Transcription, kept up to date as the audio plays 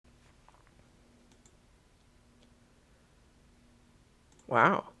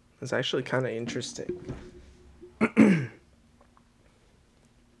Wow, that's actually kind of interesting. All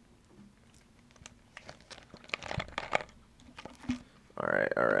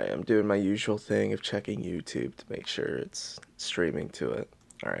right. I'm doing my usual thing of checking YouTube to make sure it's streaming to it.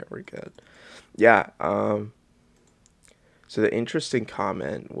 All right, we're good. Yeah. So the interesting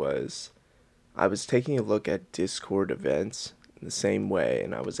comment was I was taking a look at Discord events in the same way,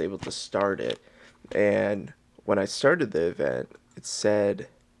 and I was able to start it. And when I started the event, it said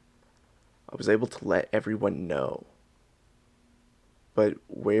I was able to let everyone know. But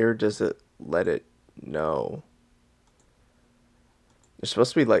where does it let it know? There's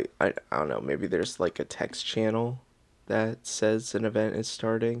supposed to be like I don't know, maybe there's like a text channel that says an event is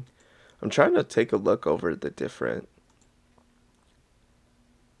starting. I'm trying to take a look over the different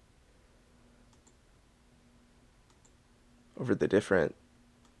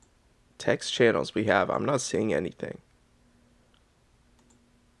text channels we have. I'm not seeing anything.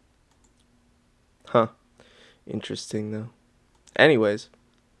 Huh. Interesting though. Anyways,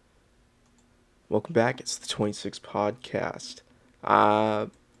 welcome back. It's the 26th podcast. Uh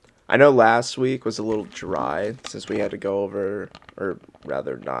I know last week was a little dry since we had to go over, or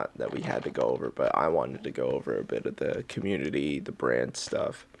rather, not that we had to go over, but I wanted to go over a bit of the community, the brand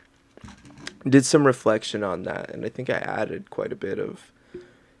stuff. Did some reflection on that, and I think I added quite a bit of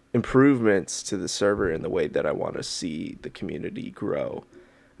improvements to the server in the way that I want to see the community grow.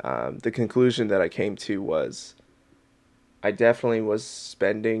 The conclusion that I came to was I definitely was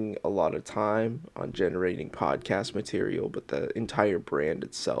spending a lot of time on generating podcast material, but the entire brand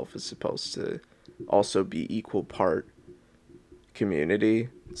itself is supposed to also be equal part community.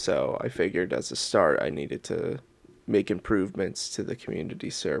 So I figured as a start, I needed to make improvements to the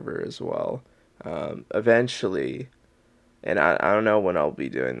community server as well. Eventually, and I don't know when I'll be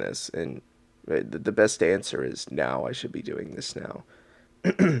doing this, and the best answer is now. I should be doing this now.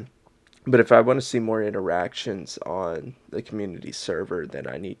 But if I want to see more interactions on the community server, then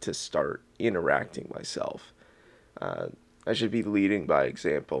I need to start interacting myself. Uh, I should be leading by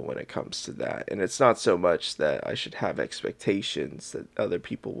example when it comes to that. And it's not so much that I should have expectations that other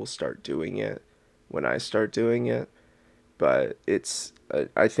people will start doing it when I start doing it, but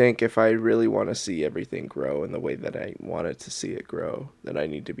I think if I really want to see everything grow in the way that I wanted to see it grow, then I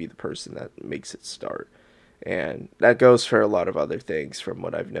need to be the person that makes it start. And that goes for a lot of other things from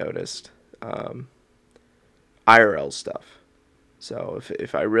what I've noticed. Um, IRL stuff. So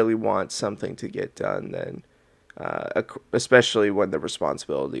if I really want something to get done, then especially when the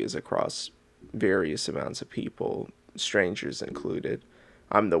responsibility is across various amounts of people, strangers included,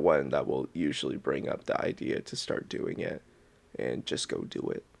 I'm the one that will usually bring up the idea to start doing it and just go do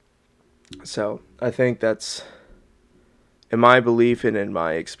it. So I think that's, in my belief and in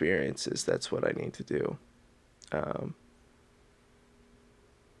my experiences, that's what I need to do. Um,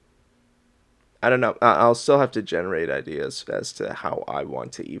 I don't know. I'll still have to generate ideas as to how I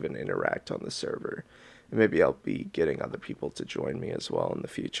want to even interact on the server. And maybe I'll be getting other people to join me as well in the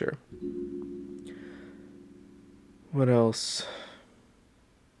future. What else?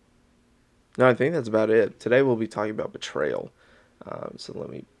 No, I think that's about it. Today we'll be talking about betrayal. So let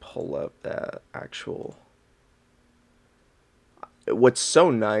me pull up that actual. What's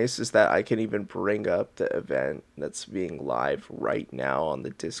so nice is that I can even bring up the event that's being live right now on the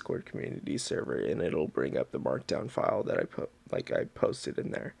Discord community server, and it'll bring up the markdown file that I posted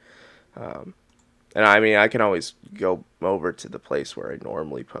in there. Um, and I mean, I can always go over to the place where I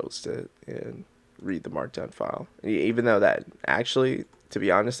normally post it and read the markdown file. Even though that actually, to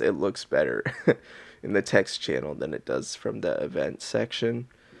be honest, it looks better in the text channel than it does from the event section.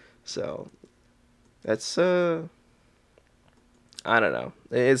 So that's I don't know.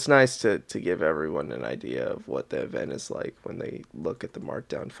 It's nice to give everyone an idea of what the event is like when they look at the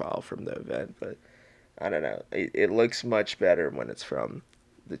markdown file from the event, but I don't know. It looks much better when it's from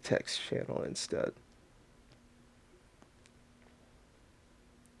the text channel instead.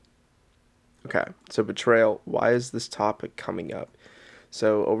 Okay, so betrayal. Why is this topic coming up?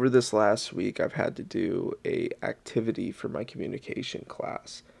 So over this last week, I've had to do a activity for my communication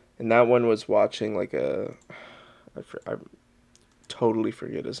class, and that one was watching like I totally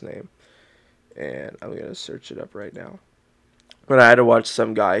forget his name, and I'm gonna search it up right now. But I had to watch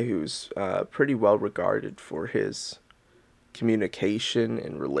some guy who's pretty well regarded for his communication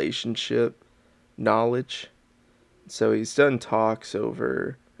and relationship knowledge. So he's done talks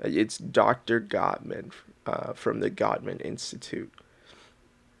over. It's Dr. Gottman from the Gottman Institute.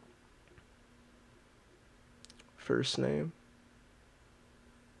 First name?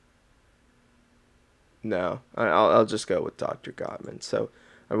 No, I'll just go with Dr. Gottman. So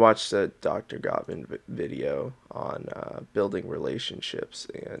I watched a Dr. Gottman video on building relationships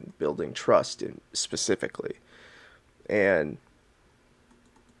and building trust specifically. And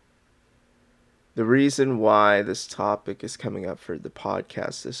the reason why this topic is coming up for the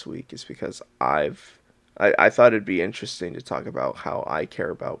podcast this week is because I thought it'd be interesting to talk about how I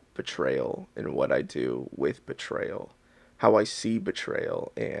care about betrayal and what I do with betrayal, how I see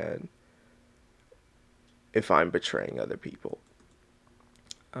betrayal, and if I'm betraying other people.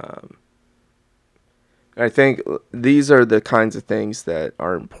 Um, I think these are the kinds of things that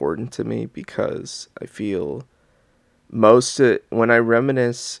are important to me because I feel when I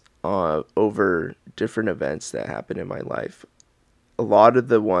reminisce over different events that happen in my life, a lot of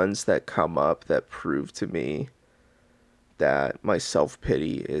the ones that come up that prove to me that my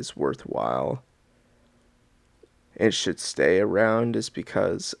self-pity is worthwhile and should stay around is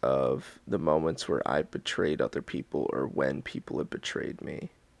because of the moments where I betrayed other people or when people have betrayed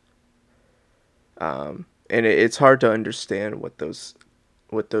me. And it's hard to understand what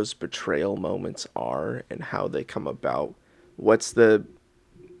those betrayal moments are and how they come about. What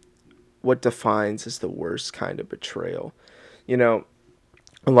defines as the worst kind of betrayal? You know,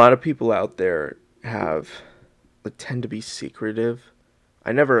 a lot of people out there tend to be secretive.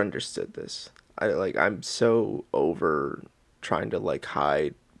 I never understood this. I'm so over trying to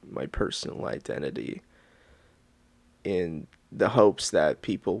hide my personal identity in the hopes that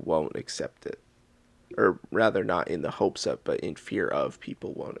people won't accept it. Or rather, not in the hopes of, but in fear of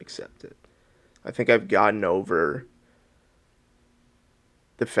people won't accept it. I think I've gotten over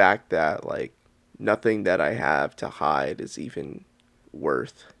the fact that nothing that I have to hide is even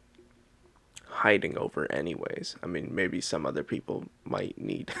worth hiding over anyways. I mean, maybe some other people might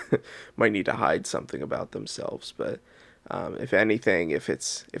need might need to hide something about themselves, but if anything, if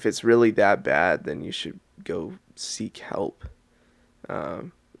it's really that bad, then you should go seek help.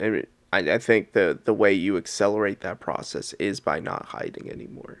 And I think the way you accelerate that process is by not hiding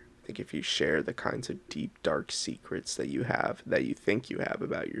anymore. I think if you share the kinds of deep, dark secrets that you think you have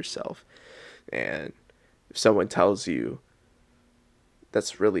about yourself, and if someone tells you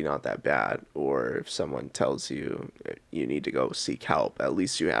that's really not that bad, or if someone tells you you need to go seek help, at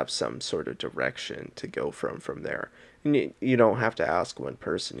least you have some sort of direction to go from there. And you don't have to ask one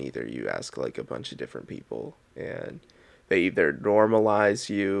person either. You ask a bunch of different people, and they either normalize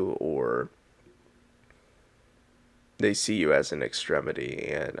you or they see you as an extremity.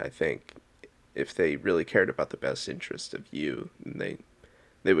 And I think if they really cared about the best interest of you, they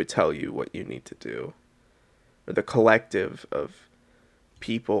would tell you what you need to do. Or the collective of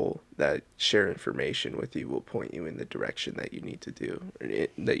people that share information with you will point you in the direction that you need to do, or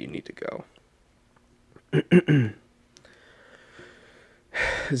that you need to go.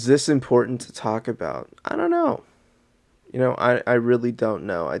 Is this important to talk about? I don't know. I really don't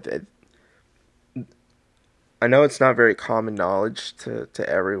know. I know it's not very common knowledge to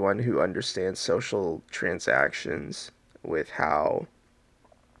everyone who understands social transactions with how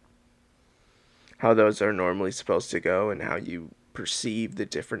those are normally supposed to go and how you perceive the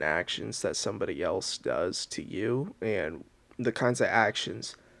different actions that somebody else does to you and the kinds of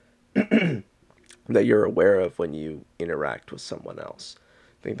actions that you're aware of when you interact with someone else.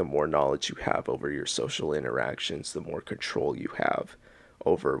 I think the more knowledge you have over your social interactions, the more control you have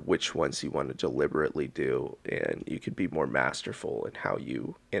over which ones you want to deliberately do, and you can be more masterful in how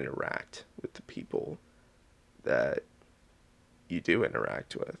you interact with the people that you do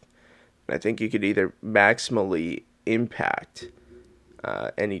interact with. And I think you could either maximally impact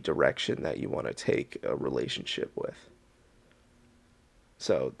any direction that you want to take a relationship with.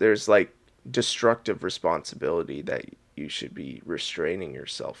 So there's destructive responsibility that you should be restraining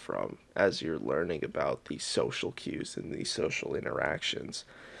yourself from as you're learning about these social cues and these social interactions.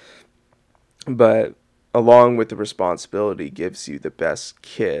 But along with the responsibility gives you the best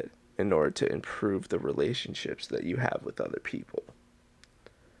kit in order to improve the relationships that you have with other people.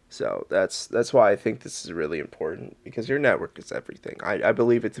 So that's why I think this is really important, because your network is everything. I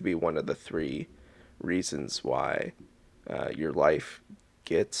believe it to be one of the three reasons why your life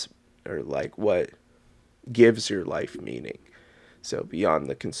gets, or what gives your life meaning. So beyond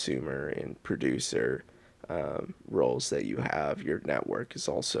the consumer and producer roles that you have, your network is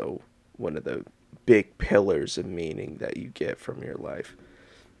also one of the big pillars of meaning that you get from your life.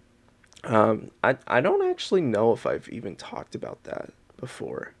 I don't actually know if I've even talked about that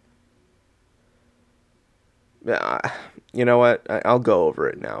before. You know what? I'll go over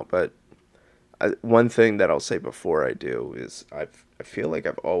it now. But one thing that I'll say before I do is I feel like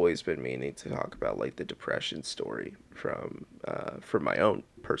I've always been meaning to talk about the depression story from my own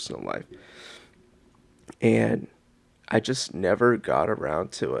personal life, and I just never got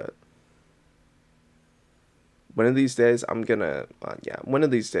around to it. One of these days I'm gonna yeah, one of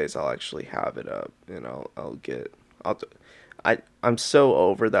these days I'll actually have it up, and I'll I'm so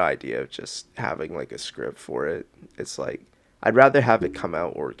over the idea of just having like a script for it. It's like I'd rather have it come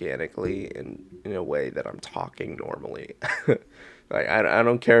out organically in a way that I'm talking normally. Like I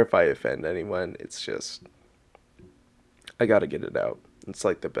don't care if I offend anyone. It's just I got to get it out. It's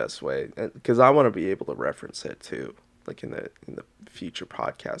like the best way, because I want to be able to reference it too, like in the future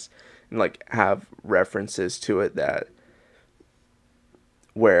podcast, and like have references to it that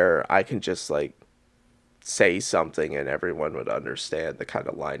where I can just like say something and everyone would understand the kind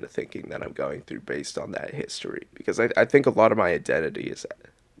of line of thinking that I'm going through based on that history. Because I think a lot of my identity is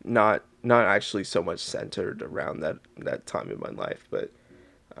not actually so much centered around that time in my life, but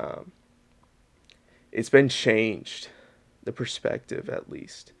it's been changed, the perspective at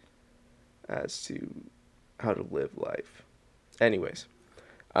least, as to how to live life. Anyways,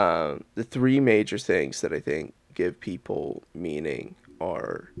 the three major things that I think give people meaning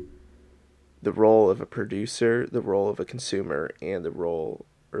are the role of a producer, the role of a consumer, and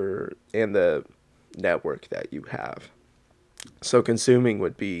the network that you have. So consuming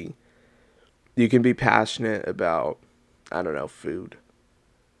would be, you can be passionate about, I don't know, food.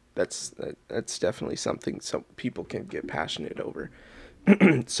 That's definitely something some people can get passionate over.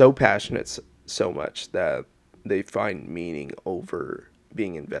 So passionate so much that they find meaning over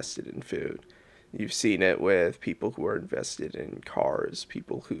being invested in food. You've seen it with people who are invested in cars,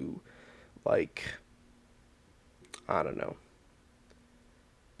 people who like, I don't know,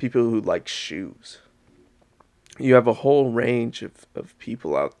 people who like shoes. You have a whole range of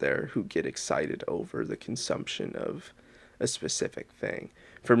people out there who get excited over the consumption of a specific thing.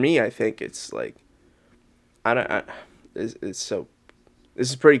 For me, I think it's like, I don't, I, it's so, this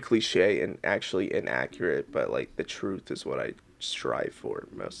is pretty cliche and actually inaccurate, but like the truth is what I strive for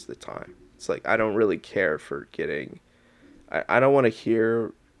most of the time. It's like, I don't really care for getting, I don't want to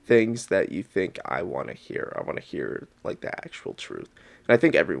hear things that you think I want to hear. I want to hear like the actual truth. And I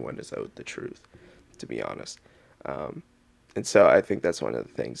think everyone is owed the truth, to be honest. Um, and so I think that's one of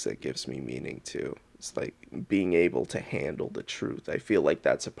the things that gives me meaning too. It's like being able to handle the truth. I feel like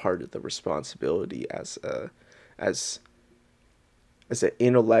that's a part of the responsibility as as an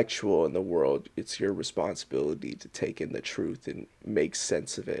intellectual in the world. It's your responsibility to take in the truth and make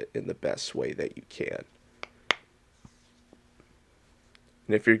sense of it in the best way that you can.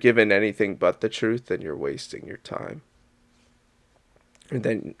 And if you're given anything but the truth, then you're wasting your time. And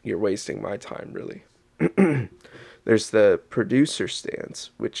then you're wasting my time, really. There's the producer stance,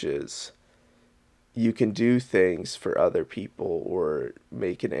 which is you can do things for other people or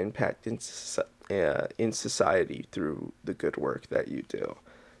make an impact in society through the good work that you do.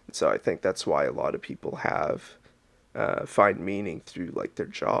 And so I think that's why a lot of people have find meaning through like their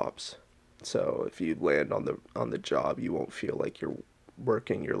jobs. So if you land on the job, you won't feel like you're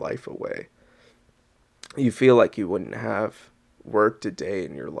working your life away. You feel like you wouldn't have worked a day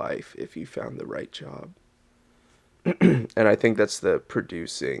in your life if you found the right job. And I think that's the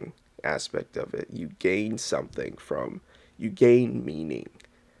producing aspect of it. You gain something from, you gain meaning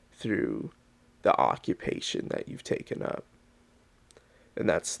through the occupation that you've taken up. And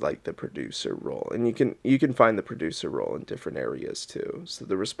that's like the producer role. And you can find the producer role in different areas too. So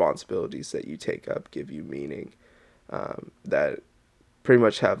the responsibilities that you take up give you meaning, that pretty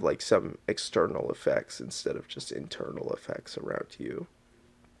much have like some external effects instead of just internal effects around you.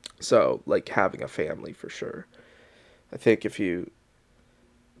 So like having a family for sure. I think if you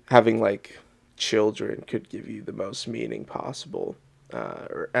having like children could give you the most meaning possible,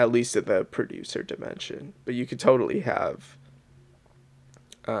 or at least in the producer dimension. But you could totally have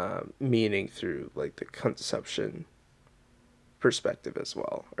meaning through like the consumption perspective as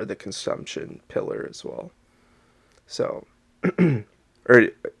well, or the consumption pillar as well. So, or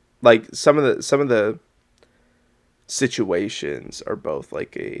like some of the situations are both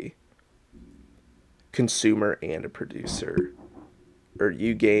like a consumer and a producer, or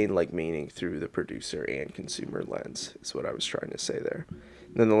you gain like meaning through the producer and consumer lens is what I was trying to say there.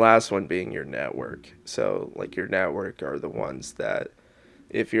 And then the last one being your network. So like your network are the ones that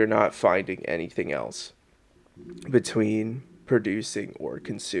if you're not finding anything else between producing or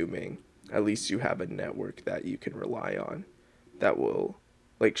consuming, at least you have a network that you can rely on that will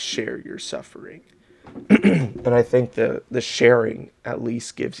like share your suffering. And I think the sharing at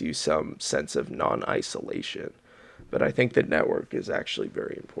least gives you some sense of non-isolation. But I think the network is actually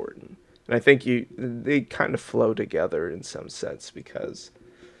very important. And I think they kind of flow together in some sense, because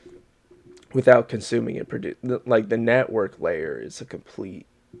without consuming and produce, like the network layer is a complete,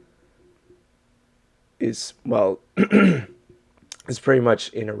 is, well, is pretty much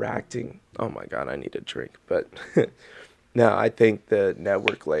interacting. Oh my god, I need a drink. But no, I think the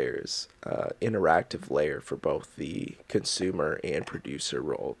network layer is interactive layer for both the consumer and producer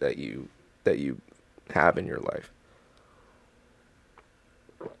role that you have in your life.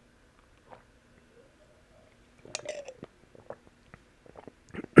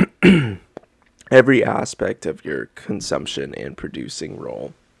 Every aspect of your consumption and producing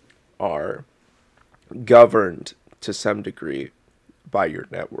role are governed to some degree by your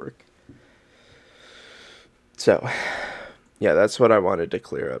network. So, yeah, that's what I wanted to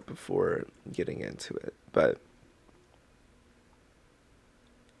clear up before getting into it. But,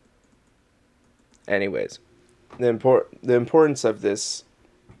 anyways, the importance of this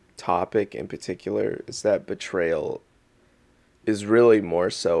topic in particular is that betrayal is really more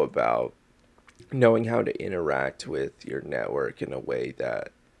so about knowing how to interact with your network in a way that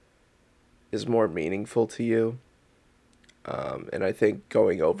is more meaningful to you. And I think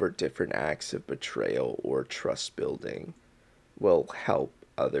going over different acts of betrayal or trust building will help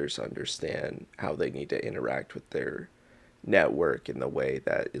others understand how they need to interact with their network in the way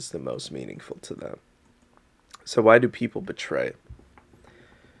that is the most meaningful to them. So, why do people betray?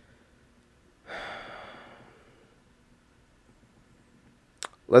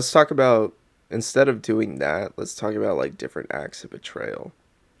 Let's talk about, instead of doing that, let's talk about like different acts of betrayal.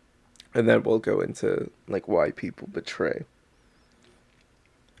 And then we'll go into like why people betray.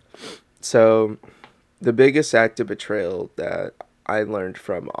 So, the biggest act of betrayal that I learned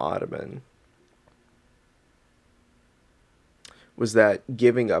from Ottoman was that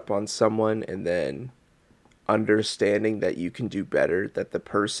giving up on someone and then understanding that you can do better, that the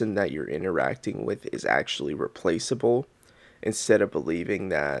person that you're interacting with is actually replaceable, instead of believing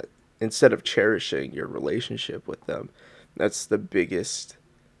that, instead of cherishing your relationship with them. That's the biggest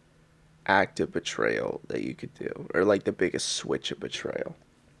act of betrayal that you could do, or like the biggest switch of betrayal.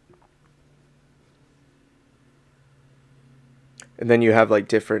 And then you have like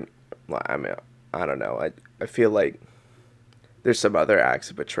different, I mean, I don't know. I feel like there's some other acts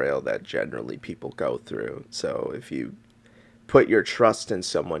of betrayal that generally people go through. So if you put your trust in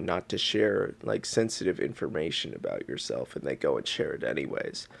someone not to share like sensitive information about yourself and they go and share it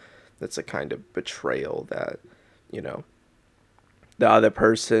anyways, that's a kind of betrayal that, you know, the other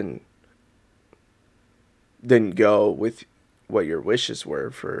person didn't go with what your wishes were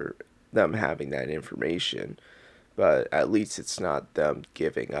for them having that information, but at least it's not them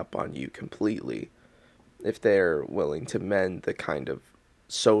giving up on you completely if they're willing to mend the kind of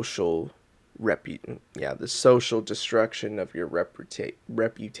social the social destruction of your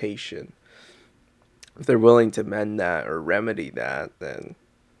reputation. If they're willing to mend that or remedy that, then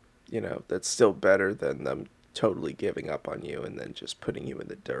that's still better than them totally giving up on you and then just putting you in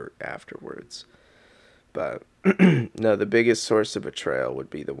the dirt afterwards. But no, the biggest source of betrayal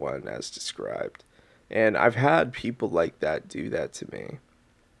would be the one as described. And I've had people like that do that to me.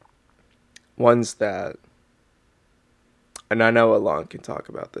 Ones that, and I know Alon can talk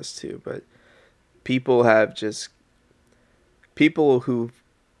about this too, but people who've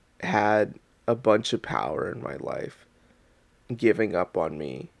had a bunch of power in my life giving up on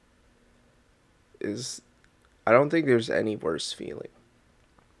me is, I don't think there's any worse feeling.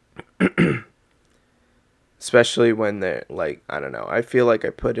 Especially when they're like, I don't know, I feel like I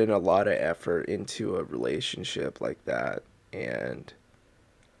put in a lot of effort into a relationship like that, and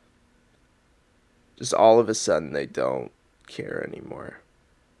just all of a sudden they don't care anymore.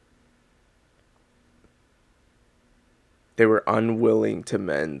 They were unwilling to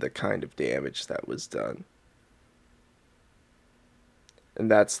mend the kind of damage that was done. And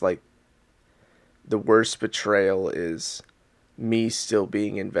that's like the worst betrayal, is me still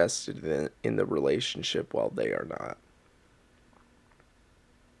being invested in the relationship while they are not.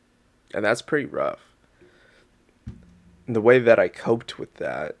 And that's pretty rough. And the way that I coped with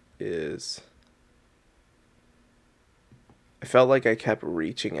that is I felt like I kept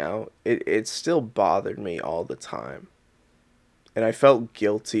reaching out. It still bothered me all the time. And I felt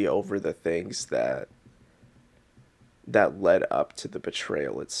guilty over the things that led up to the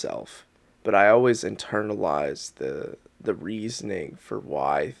betrayal itself. But I always internalized the reasoning for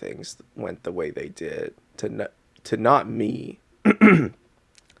why things went the way they did to not me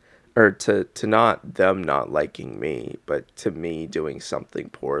or to not them not liking me, but to me doing something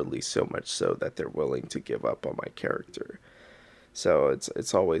poorly, so much so that they're willing to give up on my character. So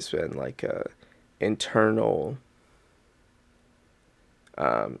it's always been like a internal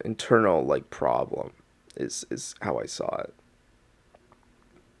like problem is how I saw it.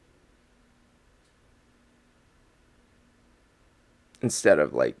 Instead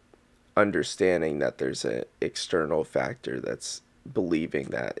of like understanding that there's an external factor that's believing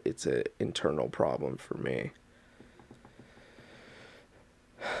that it's an internal problem for me.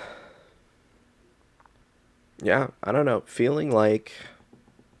 Yeah, I don't know. Feeling like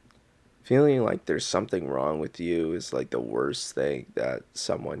there's something wrong with you is like the worst thing that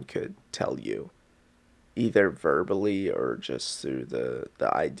someone could tell you, either verbally or just through the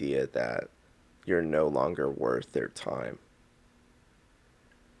idea that you're no longer worth their time.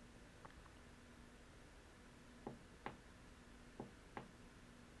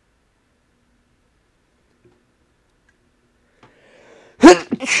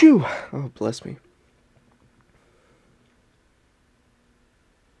 Phew. Oh, bless me.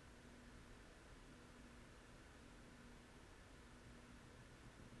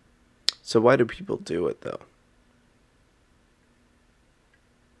 So why do people do it though?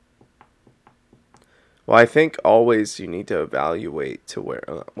 Well, I think always you need to evaluate to where,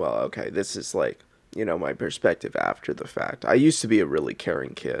 well, okay, this is like, my perspective after the fact. I used to be a really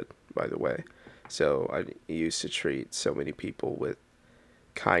caring kid, by the way. So I used to treat so many people with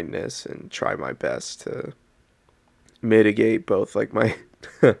kindness and try my best to mitigate both like my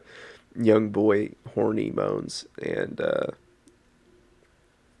young boy horny moans and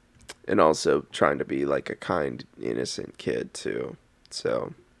also trying to be like a kind, innocent kid too.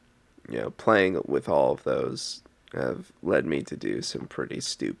 So, playing with all of those have led me to do some pretty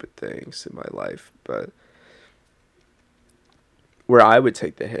stupid things in my life, but where I would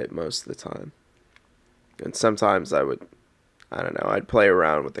take the hit most of the time. And sometimes I don't know, I'd play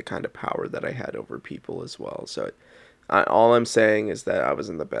around with the kind of power that I had over people as well. So all I'm saying is that I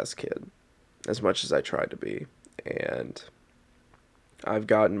wasn't the best kid, as much as I tried to be. And I've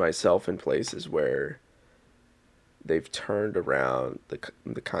gotten myself in places where they've turned around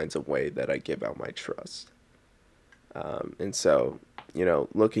the kinds of way that I give out my trust. And so,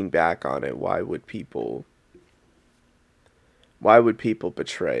 looking back on it, why would people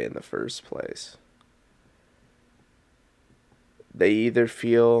betray in the first place? They either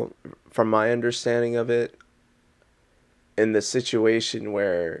feel, from my understanding of it, in the situation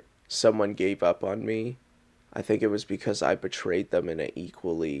where someone gave up on me, I think it was because I betrayed them in an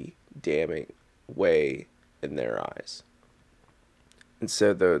equally damning way in their eyes. And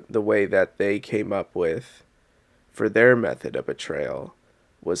so the way that they came up with for their method of betrayal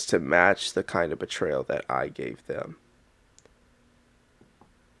was to match the kind of betrayal that I gave them.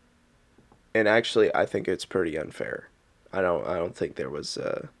 And actually, I think it's pretty unfair. I don't think there was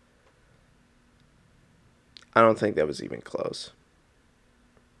I don't think that was even close.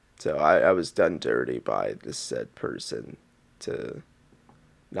 So I was done dirty by this said person to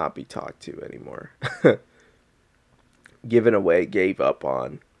not be talked to anymore. Given away, gave up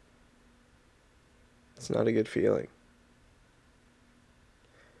on. It's not a good feeling.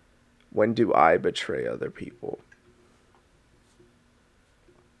 When do I betray other people?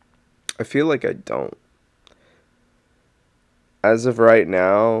 I feel like I don't. As of right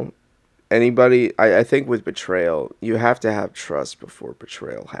now, I think with betrayal, you have to have trust before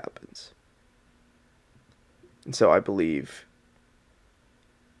betrayal happens. And so I believe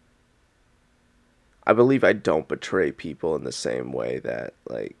I don't betray people in the same way that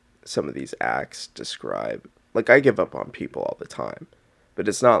like some of these acts describe. Like I give up on people all the time, but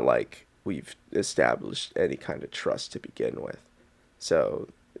it's not like we've established any kind of trust to begin with. So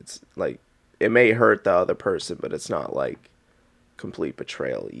it's like it may hurt the other person, but it's not like complete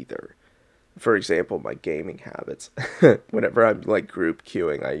betrayal either. For example, my gaming habits. Whenever I'm like group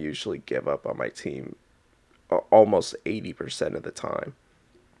queuing, I usually give up on my team almost 80% of the time.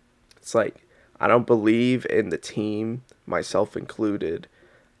 It's like I don't believe in the team, myself included,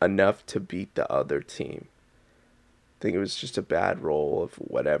 enough to beat the other team. I think it was just a bad roll of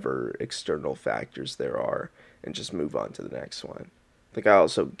whatever external factors there are and just move on to the next one. I think I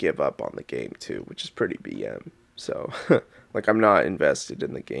also give up on the game too, which is pretty BM. So, like, I'm not invested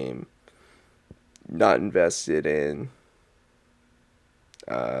in the game, not invested in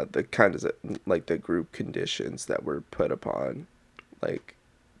the kind of like the group conditions that were put upon, like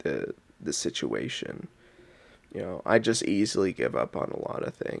the situation. I just easily give up on a lot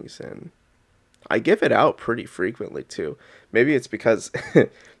of things, and I give it out pretty frequently too. Maybe it's because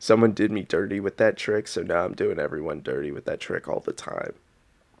someone did me dirty with that trick, so now I'm doing everyone dirty with that trick all the time.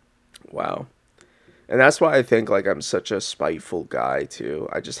 Wow. And that's why I think like I'm such a spiteful guy too.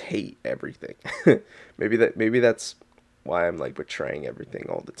 I just hate everything. maybe that's why I'm like betraying everything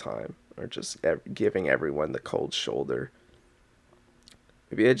all the time or just giving everyone the cold shoulder.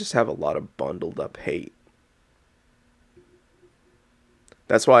 Maybe I just have a lot of bundled up hate.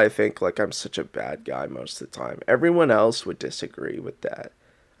 That's why I think like I'm such a bad guy most of the time. Everyone else would disagree with that.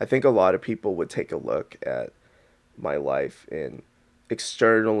 I think a lot of people would take a look at my life and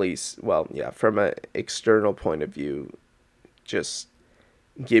externally, well, yeah, from an external point of view, just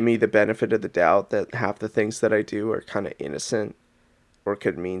give me the benefit of the doubt that half the things that I do are kind of innocent or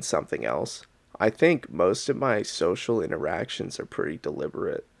could mean something else. I think most of my social interactions are pretty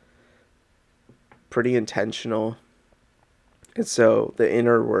deliberate, pretty intentional. And so the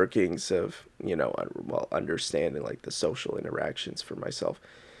inner workings of, well, understanding like the social interactions for myself,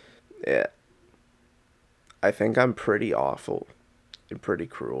 yeah, I think I'm pretty awful and pretty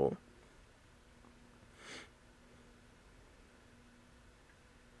cruel.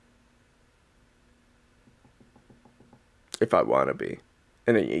 If I want to be.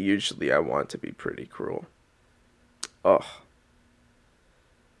 And usually I want to be pretty cruel. Oh,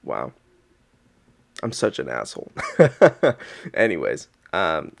 wow. I'm such an asshole. Anyways,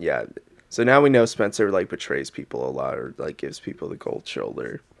 yeah. So now we know Spencer like betrays people a lot, or like gives people the cold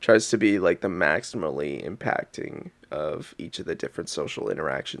shoulder. Tries to be like the maximally impacting of each of the different social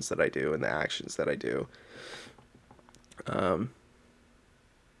interactions that I do and the actions that I do. Um,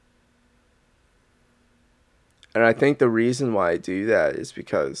 and I think the reason why I do that is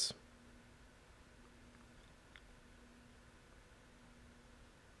because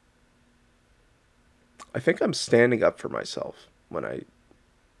I think I'm standing up for myself when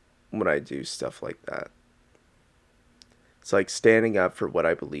I do stuff like that. It's like standing up for what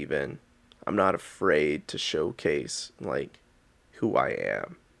I believe in. I'm not afraid to showcase like who I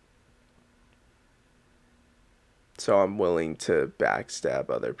am. So I'm willing to backstab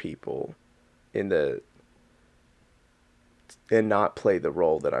other people in the and not play the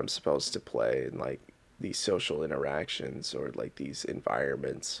role that I'm supposed to play in like these social interactions or like these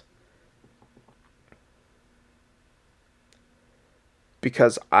environments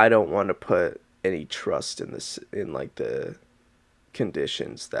because I don't want to put any trust in this in like the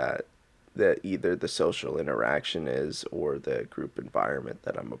conditions that either the social interaction is or the group environment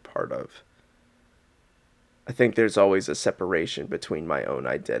that I'm a part of. I think there's always a separation between my own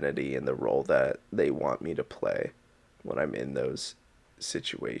identity and the role that they want me to play when I'm in those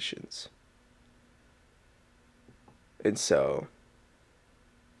situations. And so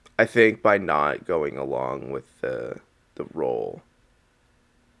I think by not going along with the role,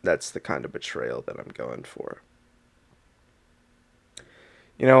 that's the kind of betrayal that I'm going for.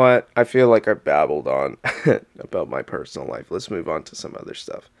 You know what? I feel like I babbled on about my personal life. Let's move on to some other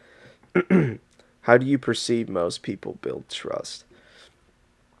stuff. How do you perceive most people build trust?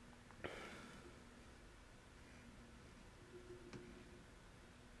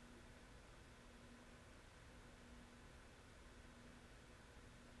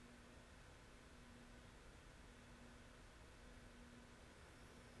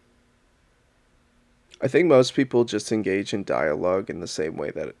 I think most people just engage in dialogue in the same way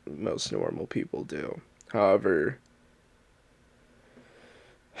that most normal people do. However,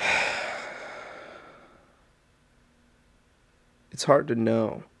 it's hard to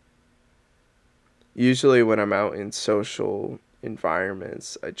know. Usually, when I'm out in social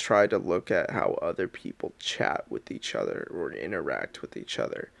environments, I try to look at how other people chat with each other or interact with each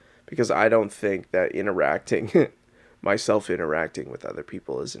other because I don't think that myself interacting with other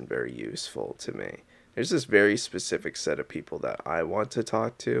people isn't very useful to me. There's this very specific set of people that I want to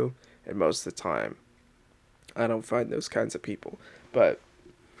talk to, and most of the time, I don't find those kinds of people. But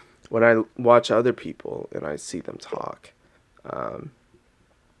when I watch other people and I see them talk, um,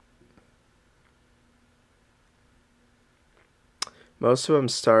 most of them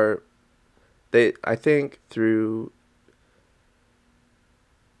start I think through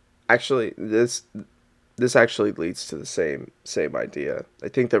actually this actually leads to the same idea. I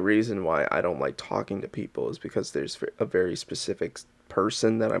think the reason why I don't like talking to people is because there's a very specific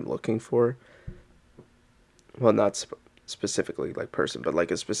person that I'm looking for. Well, not specifically like person, but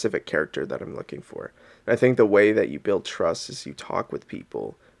like a specific character that I'm looking for. And I think the way that you build trust is you talk with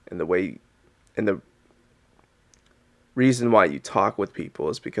people, and the reason why you talk with people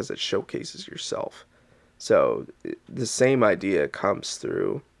is because it showcases yourself. So the same idea comes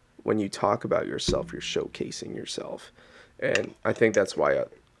through when you talk about yourself, you're showcasing yourself. And I think that's why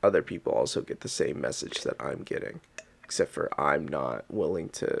other people also get the same message that I'm getting, except for I'm not willing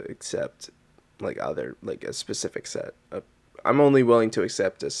to accept like a specific set of I'm only willing to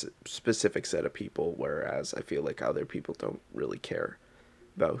accept a specific set of people, whereas I feel like other people don't really care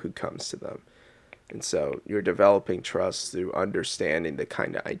about who comes to them. And so you're developing trust through understanding the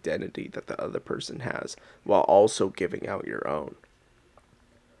kind of identity that the other person has while also giving out your own.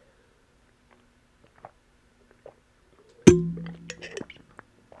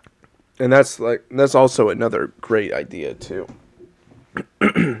 And that's also another great idea too.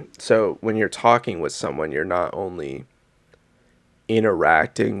 So when you're talking with someone, you're not only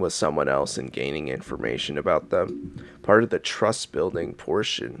interacting with someone else and gaining information about them. Part of the trust building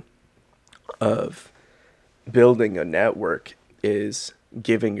portion of building a network is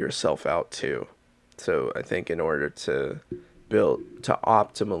giving yourself out too. So I think in order to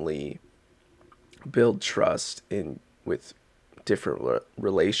optimally build trust in with different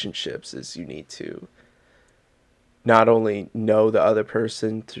relationships is you need to not only know the other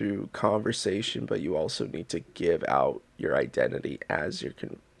person through conversation, but you also need to give out your identity as you're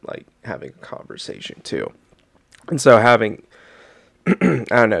like having a conversation too. And so having I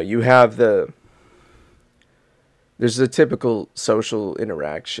don't know, there's a typical social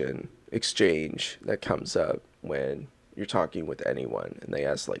interaction exchange that comes up when you're talking with anyone and they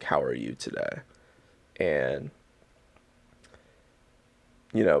ask like, how are you today? And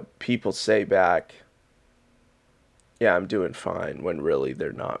people say back, yeah, I'm doing fine, when really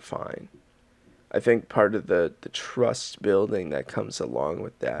they're not fine. I think part of the trust building that comes along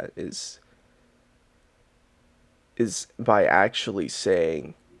with that is by actually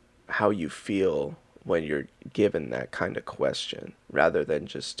saying how you feel when you're given that kind of question, rather than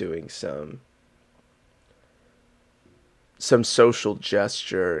just doing some social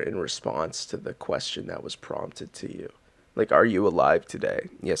gesture in response to the question that was prompted to you. Like, are you alive today?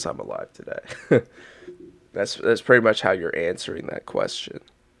 Yes, I'm alive today. That's pretty much how you're answering that question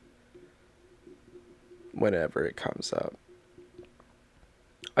whenever it comes up.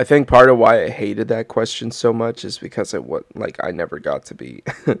 I think part of why I hated that question so much is because I never got to be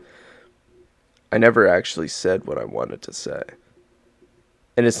I never actually said what I wanted to say.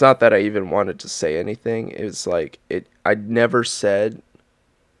 And it's not that I even wanted to say anything. It was like I never said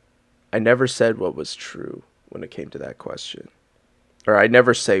what was true when it came to that question. Or I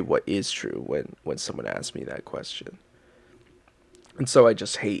never say what is true when someone asks me that question. And so I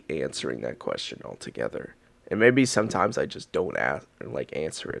just hate answering that question altogether. And maybe sometimes I just don't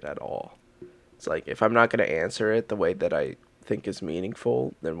answer it at all. It's like, if I'm not going to answer it the way that I think is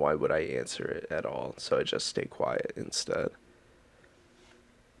meaningful, then why would I answer it at all? So I just stay quiet instead.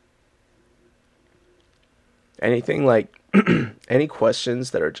 Anything like any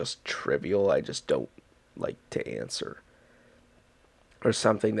questions that are just trivial, I just don't like to answer. Or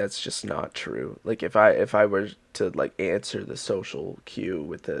something that's just not true. Like if I were to like answer the social cue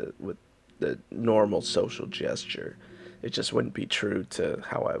with the normal social gesture, it just wouldn't be true to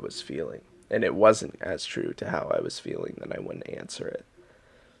how I was feeling. And it wasn't as true to how I was feeling, then I wouldn't answer it.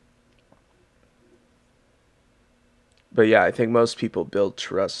 But yeah, I think most people build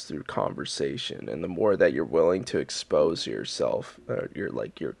trust through conversation, and the more that you're willing to expose yourself,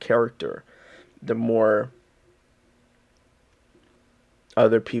 your character, the more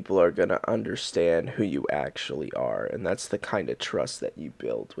other people are going to understand who you actually are, and that's the kind of trust that you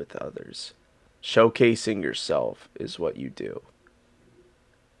build with others. Showcasing yourself is what you do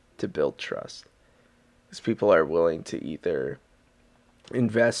to build trust. Because people are willing to either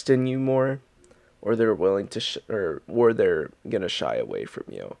invest in you more, or they're willing to or they're gonna shy away from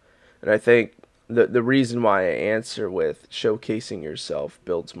you. And I think the reason why I answer with showcasing yourself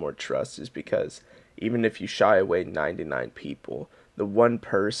builds more trust is because even if you shy away 99 people, the one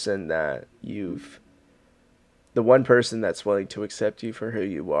person that's willing to accept you for who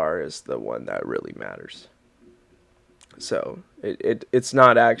you are is the one that really matters. So it's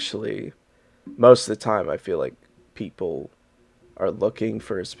not actually, most of the time I feel like people are looking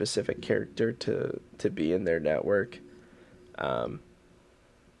for a specific character to be in their network. Um,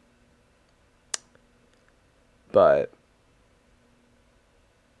 but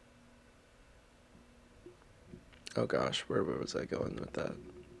oh gosh, where was I going with that?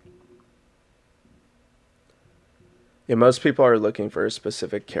 Yeah, most people are looking for a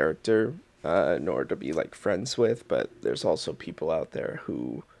specific character in order to be like friends with, but there's also people out there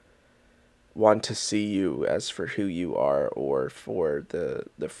who want to see you as for who you are, or for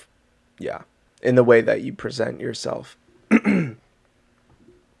yeah, in the way that you present yourself. And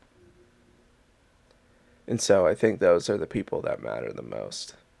so I think those are the people that matter the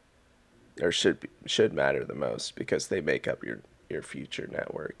most, or should matter the most, because they make up your future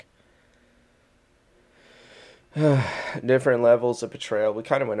network. Different levels of betrayal. We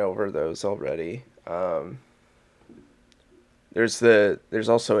kind of went over those already. There's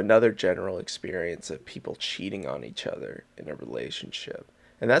also another general experience of people cheating on each other in a relationship.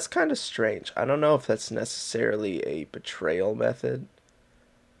 And that's kind of strange. I don't know if that's necessarily a betrayal method.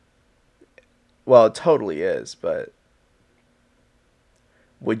 Well, it totally is, but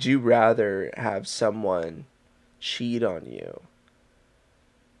would you rather have someone cheat on you,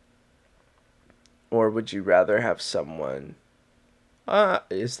 or would you rather have someone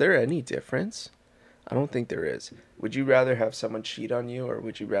Is there any difference? I don't think there is. Would you rather have someone cheat on you, or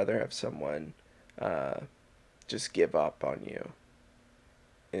would you rather have someone uh, just give up on you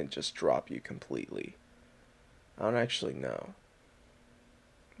and just drop you completely? I don't actually know.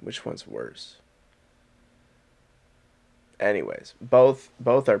 Which one's worse? Anyways, both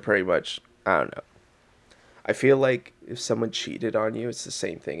are pretty much, I don't know. I feel like if someone cheated on you, it's the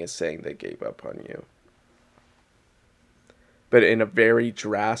same thing as saying they gave up on you. But in a very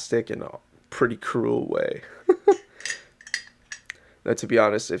drastic and a pretty cruel way. Now, to be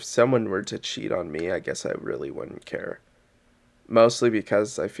honest, if someone were to cheat on me, I guess I really wouldn't care. Mostly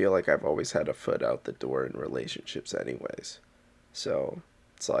because I feel like I've always had a foot out the door in relationships, anyways. So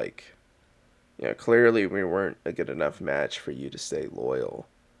it's like, clearly we weren't a good enough match for you to stay loyal.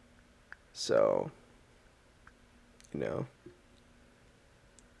 So, you know,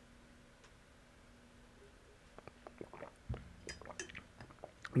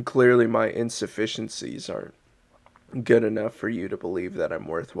 and clearly my insufficiencies aren't good enough for you to believe that I'm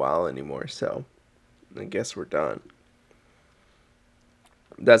worthwhile anymore. So I guess we're done.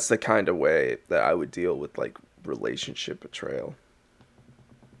 That's the kind of way that I would deal with like relationship betrayal.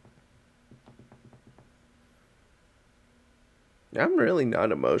 I'm really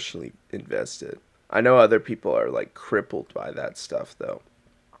not emotionally invested. I know other people are like crippled by that stuff though.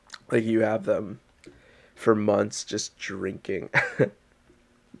 Like you have them for months just drinking,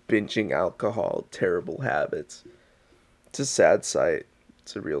 binging alcohol, terrible habits. It's a sad sight.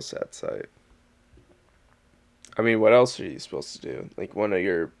 It's a real sad sight. I mean, what else are you supposed to do? Like one of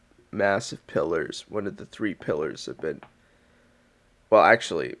your massive pillars, one of the three pillars have been, well,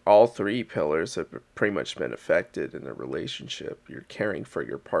 actually, all three pillars have pretty much been affected in a relationship. You're caring for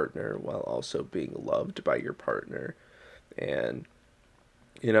your partner while also being loved by your partner. And,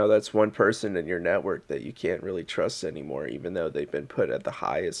 that's one person in your network that you can't really trust anymore, even though they've been put at the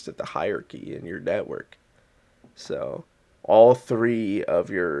highest of the hierarchy in your network. So, all three of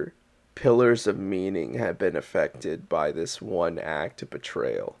your pillars of meaning have been affected by this one act of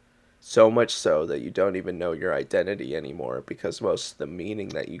betrayal. So much so that you don't even know your identity anymore because most of the meaning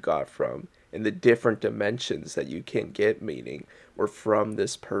that you got from and the different dimensions that you can get meaning were from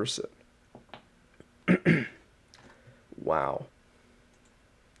this person. Wow.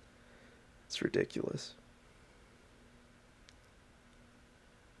 It's ridiculous.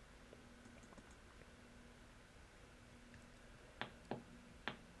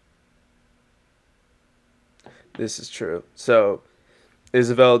 This is true. So,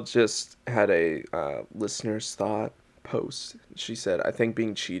 Isabel just had a listener's thought post. She said, I think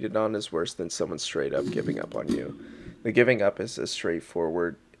being cheated on is worse than someone straight up giving up on you. The giving up is a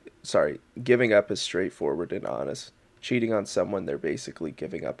straightforward, giving up is straightforward and honest. Cheating on someone, they're basically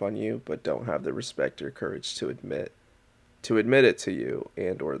giving up on you, but don't have the respect or courage to admit it to you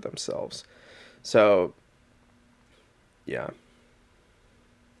and or themselves. So, yeah.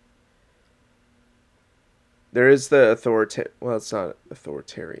 There is the well, it's not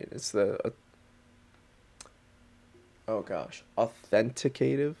authoritarian. It's the oh gosh,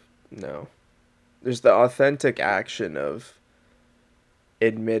 authenticative? No. There's the authentic action of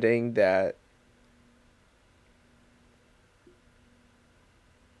admitting that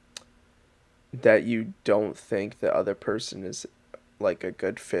you don't think the other person is like a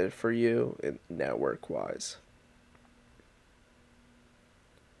good fit for you in network wise.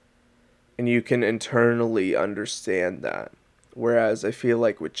 And you can internally understand that. Whereas I feel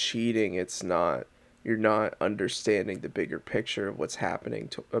like with cheating, you're not understanding the bigger picture of what's happening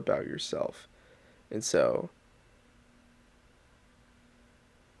about yourself. And so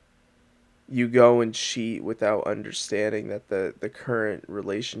you go and cheat without understanding that the current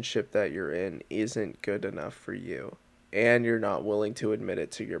relationship that you're in isn't good enough for you. And you're not willing to admit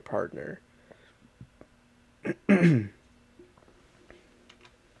it to your partner.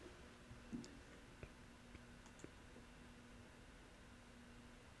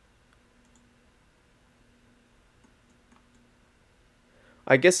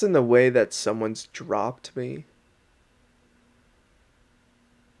 I guess in the way that someone's dropped me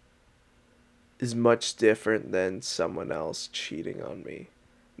is much different than someone else cheating on me.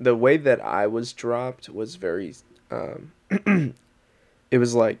 The way that I was dropped was very um it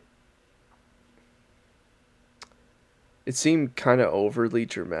was like it seemed kind of overly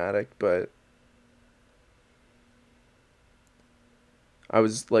dramatic, but I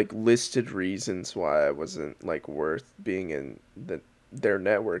was like listed reasons why I wasn't like worth being in their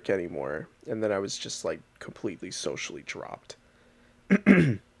network anymore, and then I was just like completely socially dropped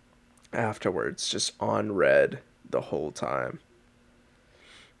afterwards, just on red the whole time.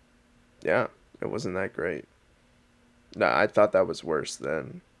 Yeah, it wasn't that great. No, I thought that was worse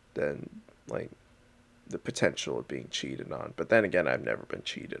than like the potential of being cheated on. But then again, I've never been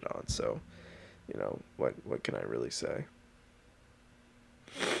cheated on, so what can I really say?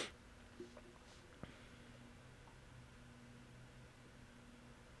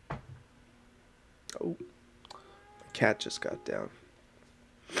 Oh, the cat just got down.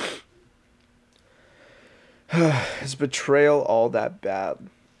 Is betrayal all that bad?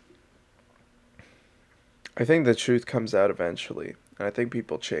 I think the truth comes out eventually, and I think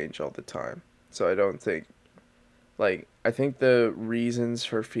people change all the time. So I don't think I think the reasons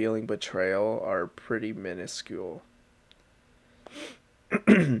for feeling betrayal are pretty minuscule.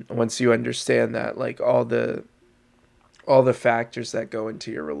 Once you understand that, like all the factors that go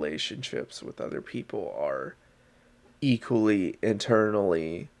into your relationships with other people are equally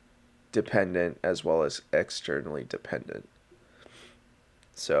internally dependent as well as externally dependent.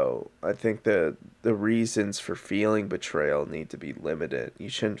 So I think the reasons for feeling betrayal need to be limited. You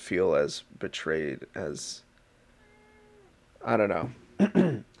shouldn't feel as betrayed as, I don't know.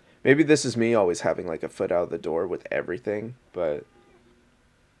 Maybe this is me always having like a foot out of the door with everything, but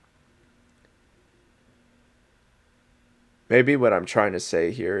maybe what I'm trying to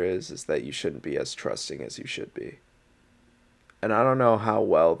say here is that you shouldn't be as trusting as you should be. And I don't know how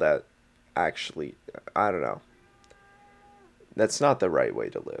well that actually, I don't know. That's not the right way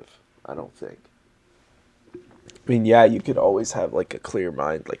to live, I don't think. I mean, yeah, you could always have like a clear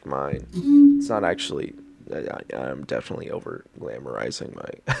mind like mine. It's not actually. I'm definitely over glamorizing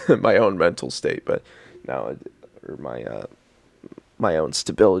my my own mental state, but no, or my own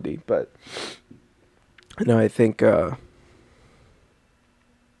stability. But no, I think the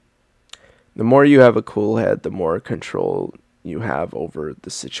more you have a cool head, the more control you have over the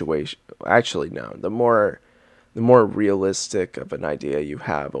situation. Actually, no, the more realistic of an idea you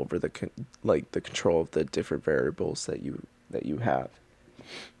have over the control of the different variables that you have.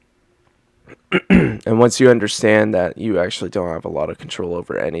 And once you understand that you actually don't have a lot of control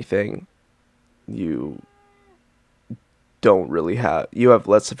over anything, you you have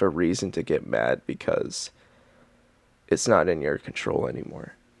less of a reason to get mad because it's not in your control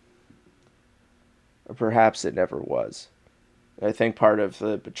anymore. Or perhaps it never was. I think part of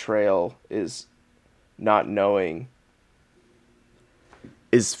the betrayal is not knowing,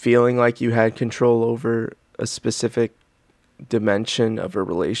 is feeling like you had control over a specific dimension of a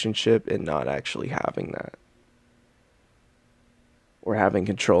relationship and not actually having that, or having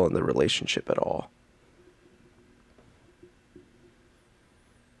control in the relationship at all.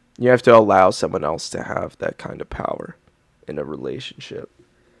 You have to allow someone else to have that kind of power in a relationship.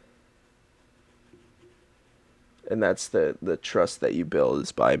 And that's the trust that you build,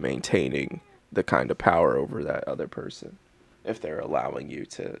 is by maintaining the kind of power over that other person, if they're allowing you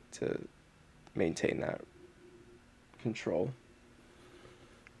to maintain that control.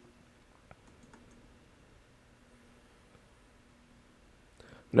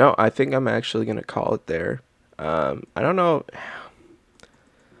 No, I think I'm actually going to call it there. I don't know.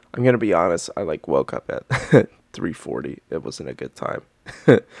 I'm going to be honest. I like woke up at 3:40. It wasn't a good time.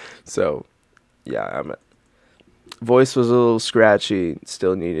 So, yeah, voice was a little scratchy.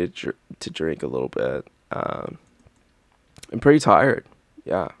 Still needed to drink a little bit. I'm pretty tired.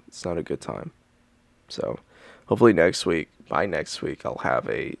 Yeah, it's not a good time. So, hopefully by next week, I'll have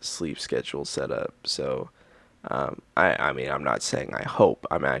a sleep schedule set up. So, I mean, I'm not saying I hope.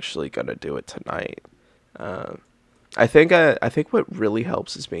 I'm actually gonna do it tonight. Um, I think what really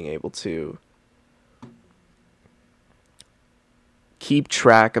helps is being able to keep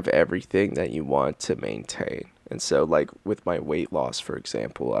track of everything that you want to maintain. And so, like with my weight loss, for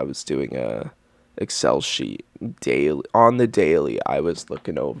example, I was doing a Excel sheet daily. On the daily, I was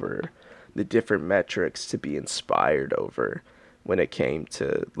looking over the different metrics to be inspired over when it came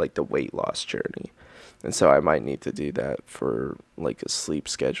to like the weight loss journey. And so I might need to do that for like a sleep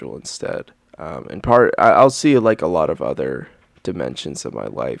schedule instead. And I'll see like a lot of other dimensions of my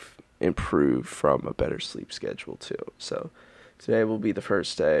life improve from a better sleep schedule too. So today will be the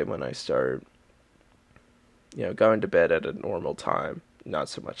first day when I start, going to bed at a normal time. Not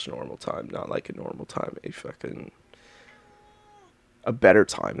so much normal time, not like a normal time, a better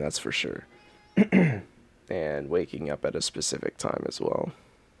time, that's for sure. And waking up at a specific time as well.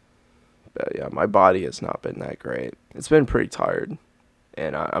 But yeah, my body has not been that great. It's been pretty tired,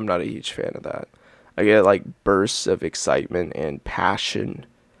 and I'm not a huge fan of that. I get like bursts of excitement and passion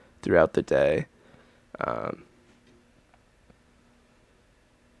throughout the day. Um,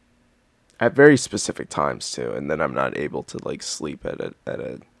 at very specific times too, and then I'm not able to like sleep at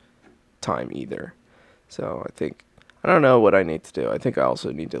a time either. So I think I don't know what I need to do. I think I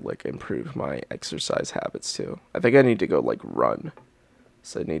also need to like improve my exercise habits too. I think I need to go like run.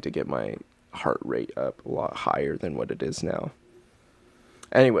 So I need to get my heart rate up a lot higher than what it is now.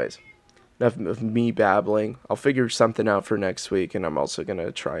 Anyways, enough of me babbling. I'll figure something out for next week, and I'm also going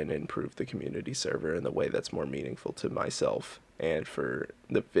to try and improve the community server in the way that's more meaningful to myself and for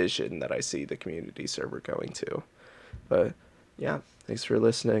the vision that I see the community server going to. But yeah, thanks for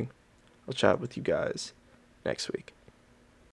listening. I'll chat with you guys next week.